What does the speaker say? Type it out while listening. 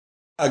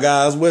Hi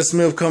guys, Wes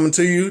Smith coming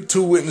to you,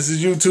 Two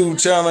Witnesses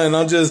YouTube channel, and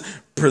I'm just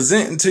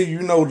presenting to you,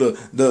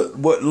 the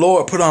what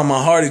Lord put on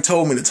my heart. He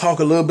told me to talk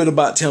a little bit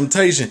about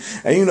temptation.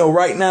 And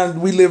right now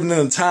we living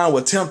in a time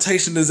where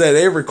temptation is at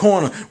every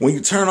corner. When you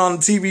turn on the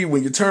TV,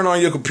 when you turn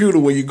on your computer,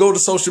 when you go to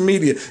social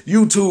media,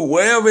 YouTube,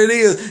 wherever it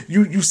is,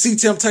 you see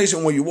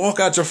temptation. When you walk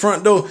out your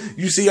front door,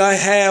 you see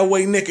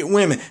halfway naked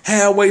women,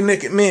 halfway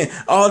naked men,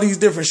 all these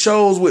different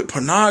shows with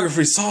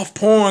pornography, soft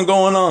porn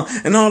going on,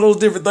 and all those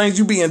different things.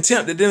 You being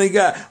tempted. Then they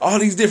got all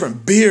these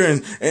different beer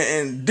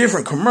and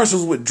different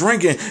commercials with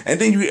drinking, and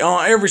then you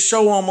on every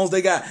show almost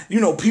they got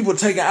people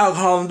taking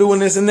alcohol and doing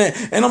this and that.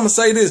 And I'm gonna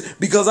say this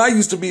because I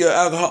used to be a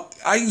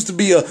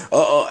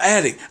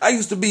addict. I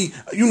used to be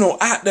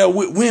out there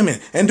with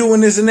women and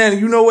doing this and that.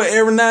 And you know what?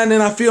 Every now and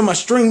then I feel my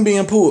string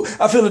being pulled.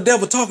 I feel the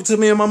devil talking to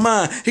me in my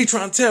mind. He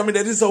trying to tell me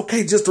that it's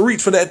okay just to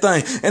reach for that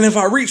thing. And if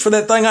I reach for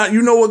that thing,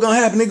 you know what's gonna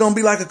happen? It's gonna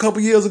be like a couple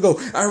years ago.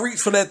 I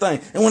reached for that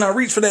thing, and when I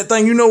reached for that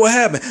thing, you know what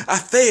happened? I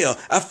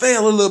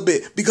fell a little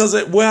bit because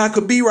where I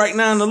could be right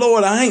now in the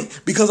Lord, I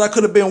ain't, because I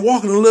could have been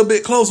walking a little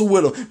bit closer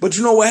with him. But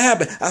you know what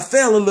happened? I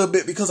fell a little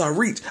bit because I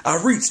reached.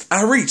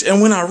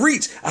 And when I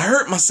reached, I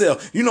hurt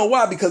myself. You know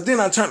why? Because then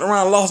I turned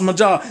around and lost my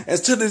job.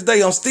 And to this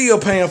day, I'm still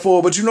paying for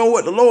it. But you know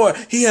what? The Lord,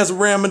 he has a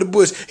ram in the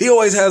bush. He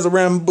always has a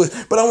ram in the bush.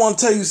 But I want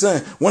to tell you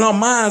something. When our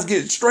minds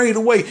get strayed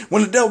away,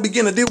 when the devil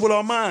begin to deal with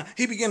our mind,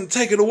 he begin to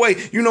take it away.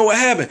 You know what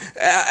happened?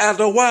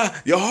 After a while,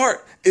 your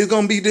heart is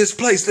going to be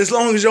displaced as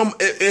well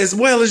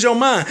as your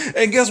mind.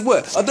 And guess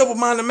what? A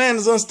double-minded man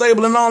is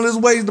unstable in all his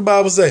ways, the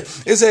Bible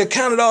says. It said,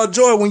 count it all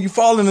joy when you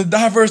fall into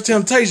diverse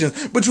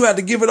temptations, but you have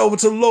to give it over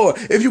to the Lord.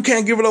 If you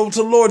can't give it over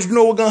to the Lord, you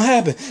know what's going to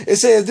happen. It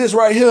says this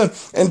right here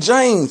in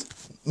James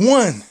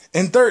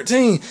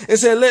 1:13. It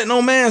said, let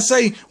no man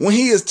say when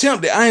he is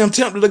tempted, I am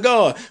tempted of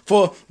God.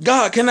 For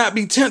God cannot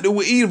be tempted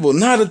with evil,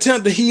 neither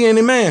tempted he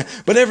any man.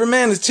 But every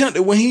man is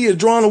tempted when he is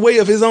drawn away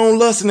of his own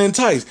lust and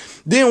enticed.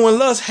 Then when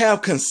lust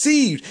have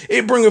conceived,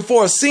 it bringeth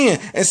forth sin.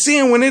 And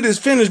sin, when it is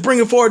finished,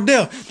 bringeth forth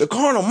death. The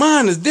carnal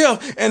mind is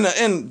death,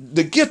 and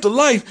the gift of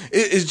life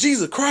is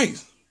Jesus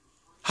Christ.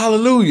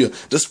 Hallelujah.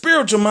 The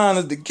spiritual mind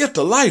is the gift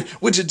of life,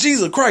 which is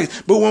Jesus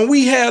Christ. But when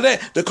we have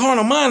that, the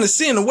carnal mind is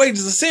sin. The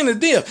wages of sin is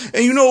death.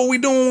 And you know what we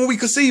doing when we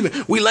conceive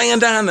it? We laying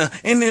down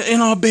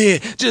in our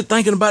bed, just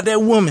thinking about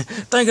that woman,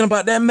 thinking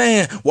about that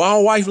man, while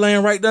our wife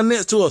laying right there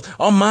next to us.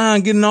 Our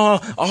mind getting all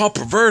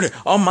perverted.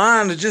 Our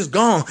mind is just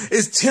gone.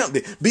 It's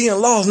tempted, being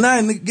lost.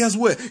 Now, guess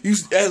what? You,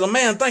 as a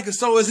man thinking,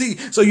 so is he.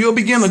 So you'll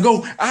begin to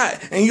go out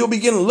and you'll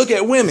begin to look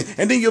at women,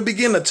 and then you'll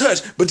begin to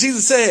touch. But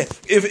Jesus said,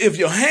 if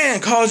your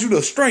hand calls you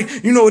to stray,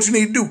 you know what you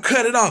need to do?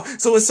 Cut it off.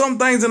 So it's some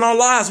things in our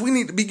lives we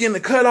need to begin to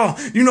cut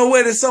off. You know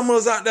where there's some of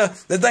us out there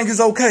that think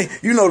it's okay,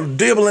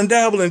 dibble and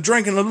dabble and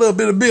drinking a little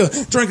bit of beer,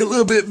 drink a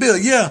little bit of beer.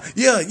 Yeah.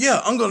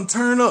 I'm going to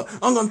turn up.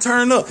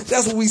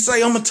 That's what we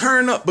say. I'm going to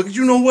turn up. But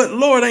you know what? The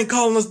Lord ain't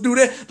calling us to do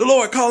that. The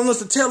Lord calling us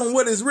to tell him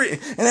what is written.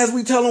 And as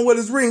we tell him what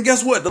is written,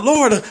 guess what? The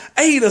Lord will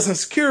aid us and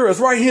secure us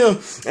right here.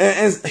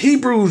 And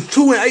Hebrews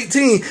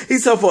 2:18, he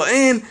said, for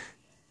in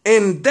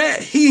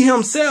that he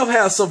himself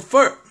has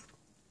suffered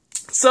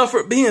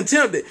being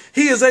tempted,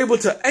 he is able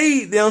to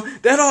aid them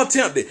that are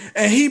tempted.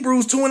 And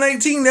Hebrews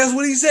 2:18, that's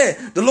what he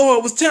said. The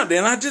Lord was tempted.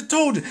 And I just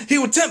told you, he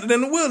was tempted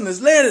in the wilderness,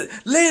 led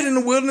in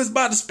the wilderness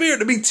by the Spirit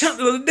to be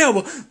tempted of the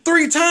devil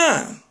 3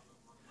 times.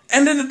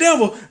 And then the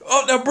devil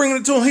up there bringing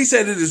it to him, he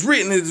said, it is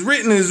written, it is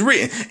written, it is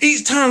written.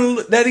 Each time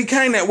that he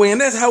came that way,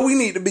 and that's how we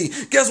need to be.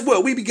 Guess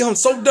what? We become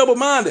so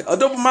double-minded. A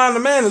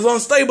double-minded man is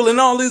unstable in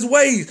all his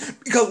ways.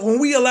 Because when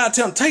we allow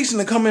temptation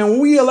to come in, when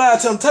we allow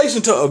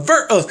temptation to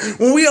avert us,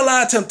 when we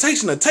allow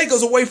temptation to take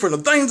us away from the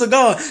things of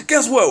God,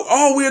 guess what?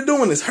 All we're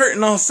doing is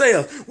hurting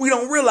ourselves. We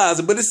don't realize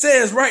it, but it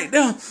says right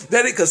there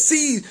that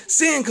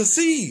sin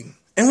conceived.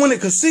 And when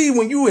it conceived,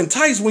 when you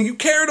entice, when you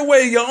carried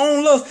away your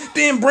own lust,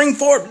 then bring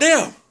forth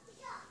death.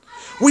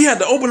 We had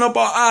to open up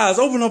our eyes,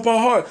 open up our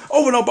heart,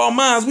 open up our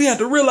minds. We had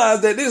to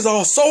realize that this is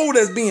our soul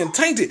that's being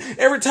tainted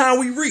every time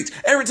we reach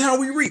for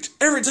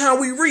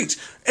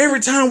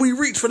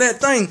that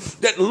thing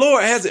that the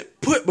Lord hasn't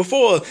put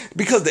before us,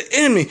 because the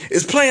enemy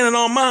is playing in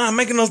our mind,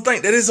 making us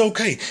think that it's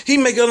okay. He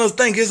making us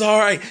think it's all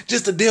right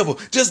just to dabble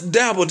just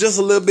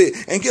a little bit.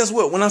 And guess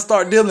what? When I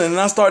start dibbling and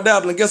I start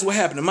dabbling, guess what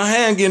happened? My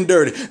hand getting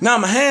dirty. Now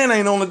my hand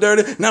ain't only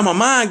dirty. Now my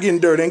mind getting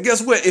dirty. And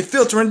guess what? It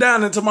filtering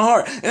down into my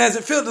heart. And as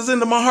it filters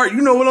into my heart,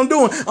 you know what I'm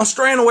doing? I'm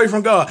straying away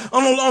from God.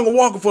 I'm no longer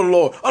walking for the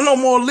Lord. I'm no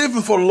more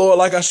living for the Lord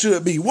like I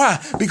should be. Why?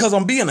 Because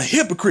I'm being a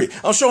hypocrite.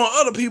 I'm showing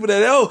other people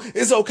that,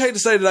 it's okay to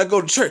say that I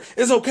go to church.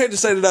 It's okay to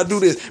say that I do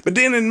this. But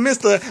then in the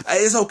midst of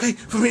it's okay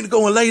for me to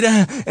go and lay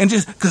down and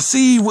just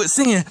conceive with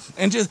sin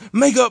and just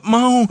make up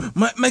my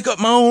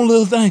own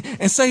little thing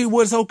and say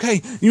what's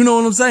okay. You know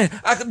what I'm saying?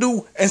 I could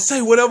do and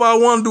say whatever I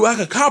want to do. I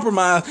could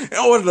compromise in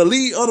order to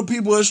lead other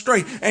people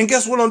astray. And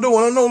guess what I'm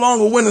doing? I'm no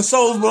longer winning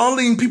souls, but I'm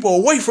leading people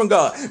away from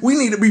God. We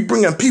need to be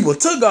bringing people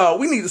to God.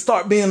 We need to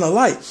start being a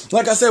light.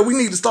 Like I said, we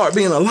need to start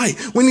being a light.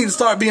 We need to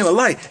start being a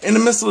light in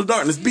the midst of the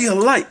darkness. Be a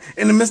light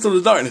in the midst of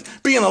the darkness.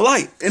 Being a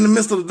light in the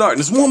midst of the darkness.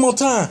 darkness. One more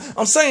time.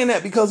 I'm saying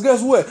that because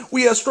guess what?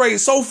 We have strayed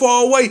so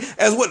far away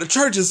as what the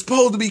church is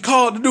supposed to be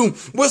called to do.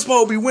 We're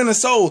supposed to be winning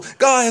souls.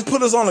 God has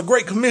put us on a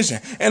great commission.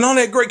 And on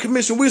that great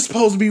commission, we're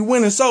supposed to be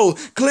winning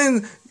souls.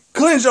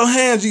 Cleanse your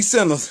hands, ye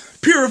sinners.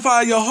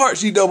 Purify your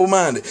hearts, ye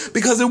double-minded.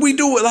 Because if we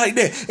do it like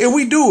that, if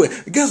we do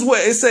it, guess what?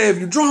 It says, if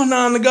you draw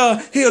nigh to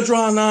God, he'll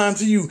draw nigh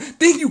to you.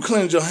 Then you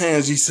cleanse your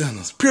hands, ye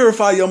sinners.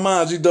 Purify your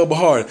minds, ye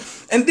double-hearted.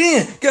 And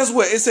then, guess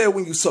what? It said,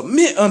 when you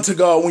submit unto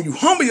God, when you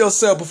humble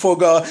yourself before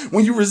God,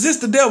 when you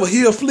resist the devil,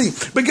 he'll flee.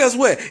 But guess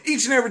what?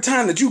 Each and every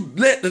time that you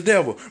let the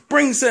devil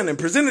bring sin and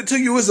present it to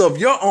you, it's of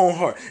your own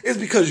heart. It's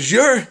because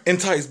you're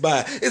enticed by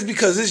it. It's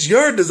because it's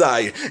your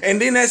desire.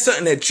 And then that's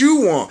something that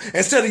you want.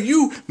 Instead of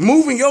you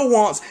moving your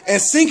wants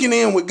and sinking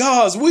in with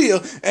God's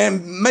will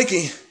and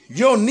making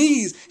your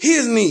needs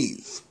his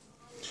needs.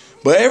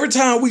 But every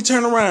time we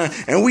turn around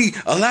and we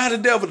allow the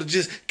devil to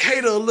just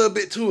cater a little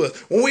bit to us,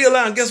 when we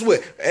allow him, guess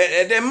what?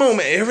 At that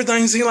moment,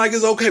 everything seems like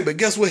it's okay. But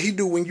guess what he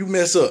do when you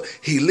mess up?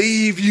 He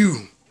leave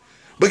you.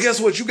 But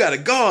guess what? You got a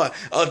God,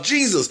 a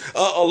Jesus,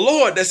 a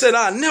Lord that said,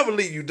 I'll never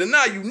leave you,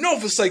 deny you, nor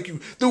forsake you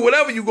through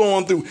whatever you're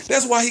going through.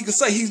 That's why he could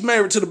say he's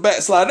married to the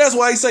backslider. That's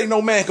why he say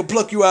no man can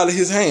pluck you out of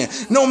his hand.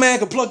 No man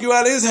can pluck you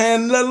out of his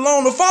hand, let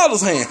alone the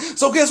Father's hand.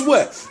 So guess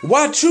what?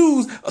 Why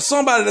choose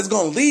somebody that's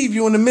going to leave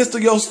you in the midst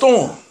of your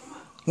storm?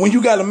 When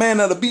you got a man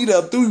that'll be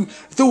there through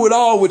it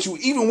all with you,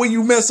 even when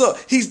you mess up,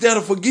 he's there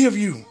to forgive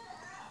you.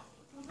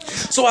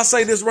 So I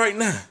say this right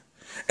now.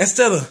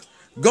 Instead of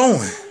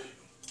going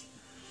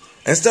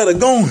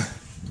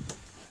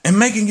and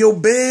making your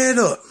bed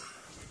up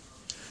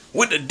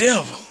with the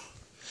devil,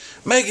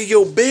 making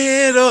your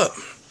bed up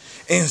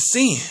in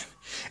sin,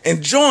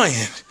 enjoying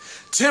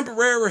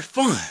temporary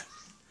fun,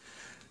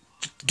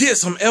 get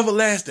some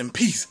everlasting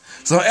peace,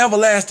 some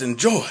everlasting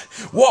joy.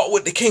 Walk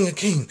with the King of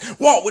Kings.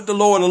 Walk with the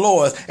Lord of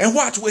Lords. And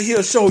watch what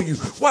he'll show you.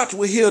 Watch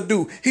what he'll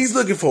do. He's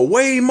looking for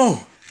way more.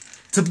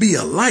 To be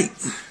a light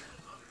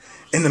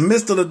in the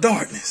midst of the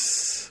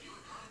darkness.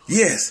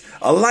 Yes,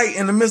 a light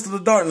in the midst of the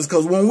darkness.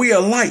 Because when we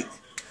are light,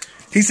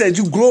 he said,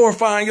 you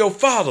glorifying your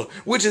Father,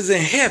 which is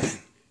in heaven.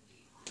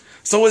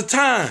 So it's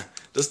time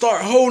to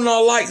start holding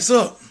our lights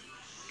up.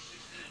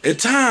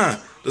 It's time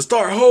to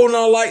start holding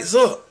our lights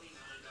up.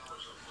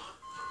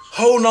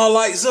 Holding our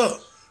lights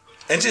up.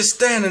 And just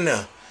standing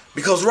there.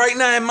 Because right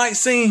now it might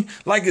seem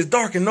like it's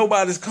dark and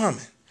nobody's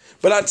coming.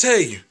 But I tell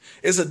you,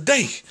 it's a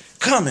day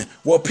coming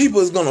where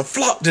people is going to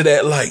flock to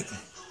that light.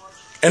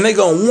 And they're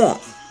going to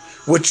want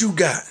what you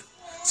got.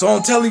 So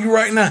I'm telling you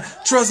right now,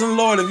 trust in the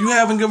Lord. If you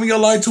haven't given your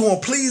life to him,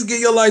 please give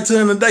your life to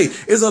him today.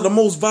 It's of the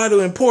most vital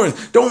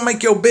importance. Don't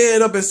make your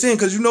bed up in sin.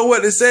 Because you know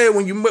what they said,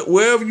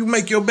 wherever you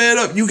make your bed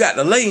up, you got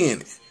to lay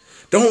in it.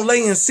 Don't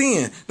lay in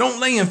sin.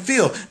 Don't lay in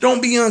filth.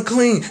 Don't be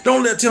unclean.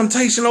 Don't let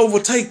temptation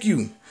overtake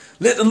you.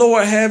 Let the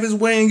Lord have his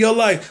way in your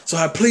life. So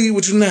I plead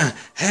with you now.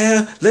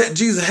 Let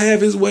Jesus have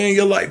his way in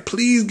your life.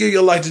 Please give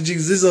your life to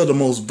Jesus. This is the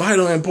most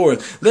vital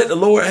importance. Let the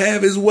Lord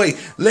have his way.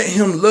 Let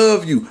him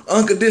love you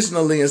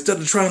unconditionally instead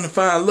of trying to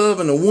find love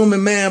in a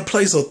woman, man,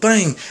 place, or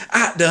thing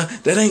out there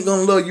that ain't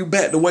going to love you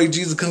back the way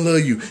Jesus can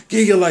love you.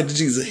 Give your life to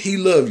Jesus. He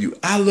love you.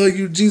 I love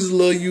you. Jesus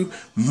love you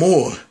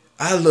more.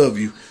 I love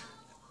you.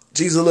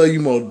 Jesus love you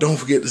more. Don't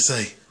forget to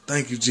say,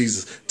 thank you,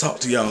 Jesus. Talk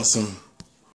to y'all soon.